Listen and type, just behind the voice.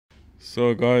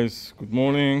So guys, good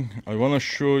morning. I want to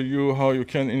show you how you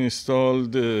can install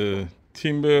the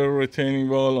timber retaining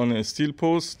wall on a steel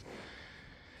post.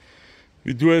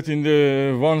 We do it in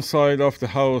the one side of the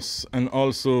house, and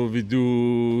also we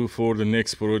do for the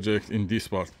next project in this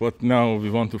part. But now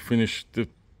we want to finish the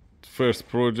first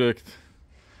project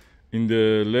in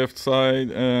the left side,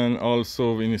 and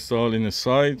also we install in the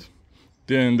side.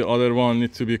 Then the other one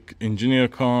needs to be engineer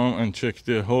come and check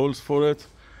the holes for it.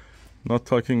 Not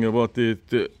talking about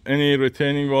any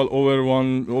retaining wall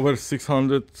over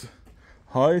 600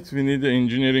 height. We need the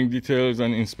engineering details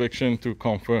and inspection to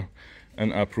confirm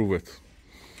and approve it.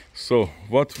 So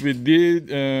what we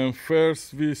did,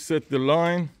 first we set the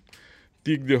line,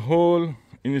 dig the hole,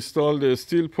 install the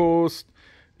steel post.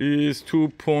 Is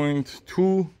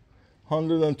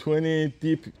 2.220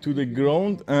 deep to the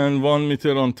ground and 1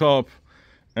 meter on top,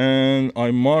 and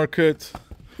I mark it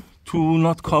to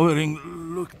not covering.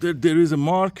 Look, there is a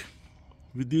mark.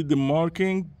 We did the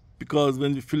marking because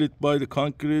when we fill it by the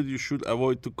concrete, you should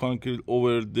avoid to concrete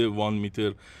over the 1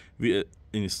 meter we are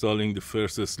installing the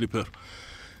first slipper.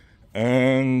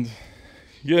 And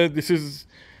yeah, this is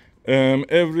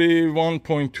every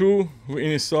 1.2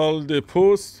 we install the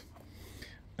post,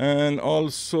 and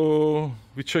also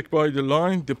we check by the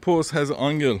line. The post has an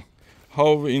angle.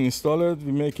 How we install it,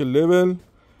 we make a level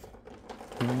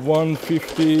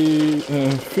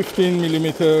 15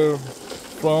 millimeter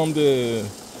from the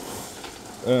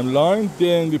line,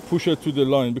 then we push it to the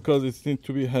line because it needs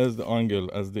to be has the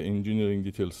angle as the engineering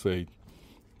details say.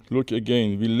 Look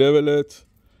again, we level it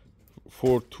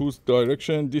for two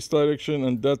direction, this direction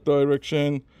and that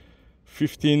direction,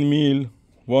 15 mil,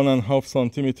 1.5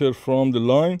 centimeter from the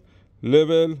line,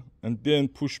 level, and then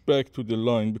push back to the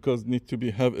line because it need to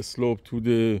be have a slope to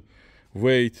the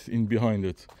weight in behind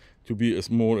it to be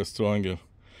more stronger.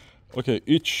 Okay,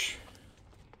 each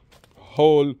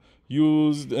hole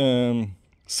used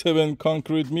 7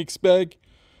 concrete mix bag,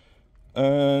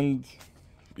 and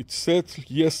it's set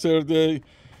yesterday.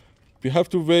 We have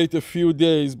to wait a few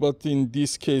days, but in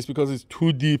this case, because it's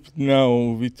too deep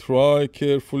now, we try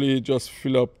carefully just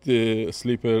fill up the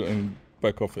slipper and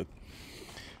back of it.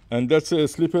 And that's a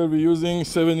slipper we're using,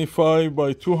 75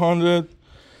 by 200.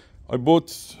 I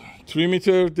bought 3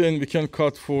 meter, then we can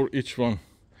cut for each one.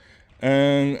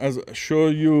 And as I show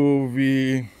you,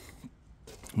 we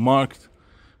marked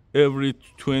every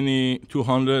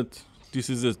 200. This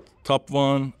is the top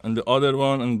one and the other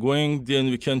one and going,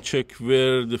 then we can check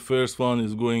where the first one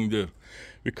is going there.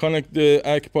 We connect the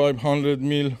AG pipe 100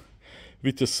 mil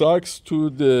with the socks to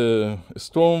the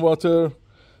stormwater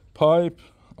pipe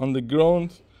on the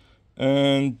ground,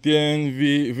 and then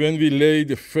when we lay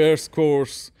the first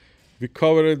course, we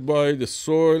cover it by the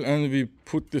soil, and we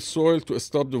put the soil to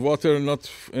stop the water not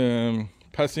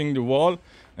passing the wall,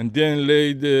 and then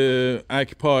lay the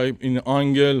AG pipe in an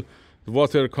angle, the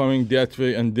water coming that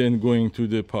way and then going to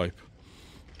the pipe,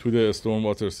 to the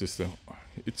stormwater system.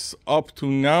 It's up to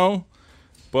now,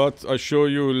 but I show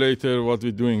you later what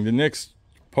we're doing. The next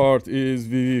part is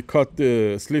we cut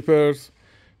the slippers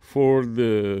for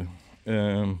the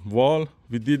wall.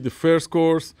 We did the first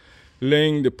course,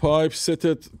 laying the pipe, set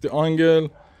it the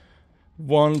angle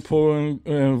 1 to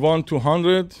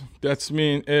 100. That's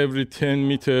mean every 10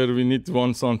 meter we need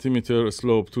 1 centimeter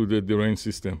slope to the drain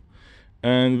system.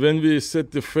 And when we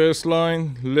set the first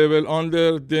line level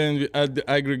under, then we add the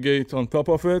aggregate on top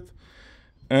of it,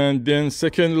 and then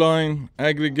second line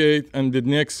aggregate, and the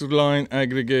next line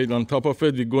aggregate on top of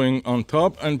it. We're going on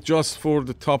top, and just for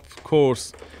the top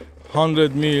course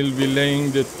 100 mil we laying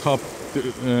the top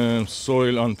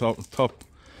soil on top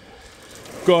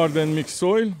garden mix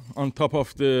soil on top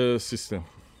of the system.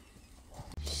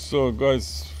 So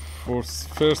guys, for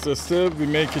first step we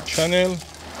make a channel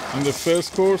in the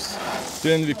first course,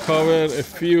 then we cover a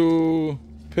few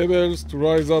pebbles to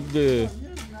rise up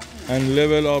and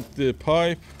level up the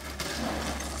pipe.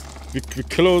 We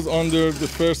close under the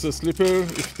first slipper.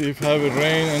 If they have a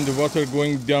rain and the water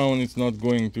going down, it's not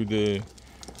going to the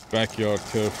backyard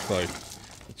turf side.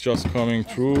 It's just coming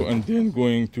through and then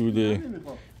going to the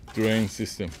drain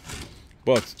system.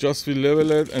 But just we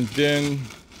level it and then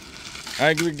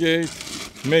aggregate,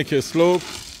 make a slope,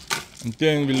 and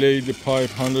then we lay the pipe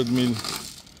 100 mil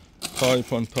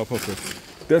pipe on top of it.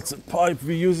 That's a pipe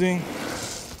we're using.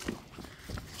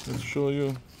 Let's show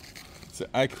you. It's an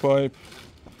AG pipe,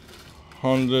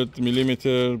 100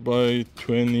 millimeter by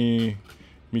 20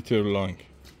 meter long,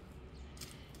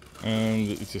 and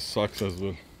it's a socks as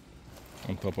well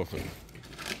on top of it.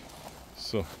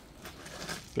 So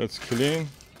that's clean.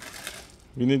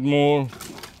 We need more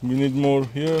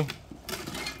here.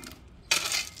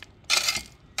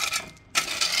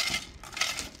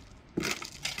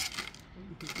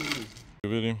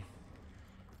 very.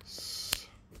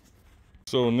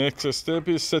 So next step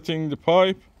is setting the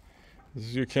pipe.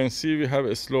 As you can see, we have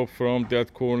a slope from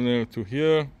that corner to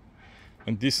here,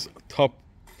 and this top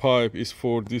pipe is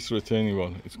for this retaining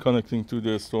wall. It's connecting to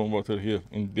the stormwater here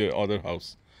in the other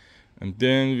house, and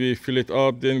then we fill it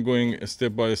up, then going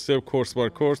step by step, course by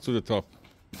course to the top.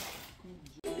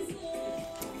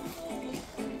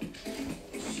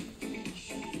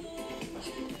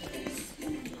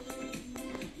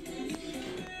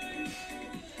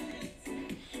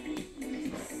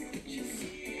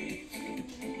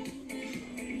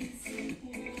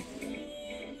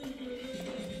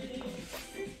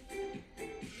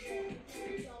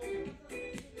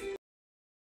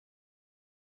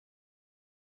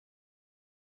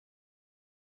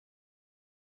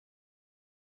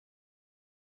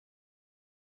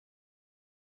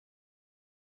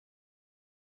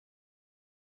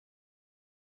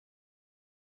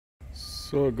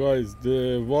 So guys,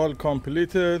 the wall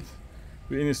completed.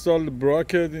 We installed the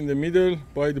bracket in the middle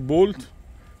by the bolt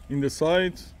in the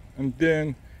side, and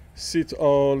then sit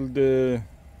all the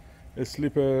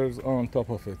sleepers on top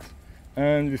of it.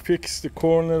 And we fixed the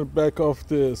corner back of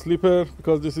the sleeper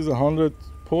because this is 100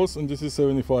 posts and this is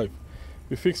 75.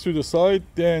 We fixed to the side,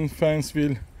 then fence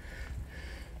will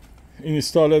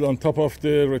install it on top of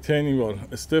the retaining wall.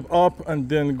 A step up and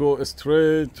then go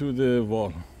straight to the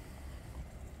wall.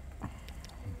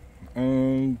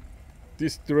 And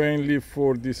this drain lead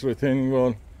for this retaining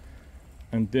wall,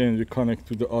 and then we connect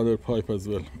to the other pipe as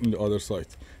well in the other side.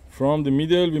 From the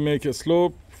middle we make a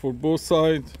slope for both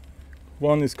sides.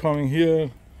 One is coming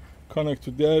here, connect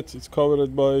to that, it's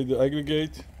covered by the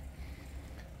aggregate,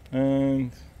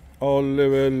 and all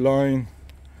level line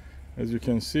as you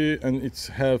can see, and it's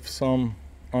have some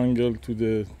angle to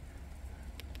the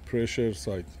pressure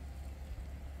side.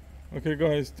 Okay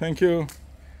guys, thank you.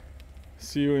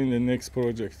 See you in the next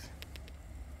project.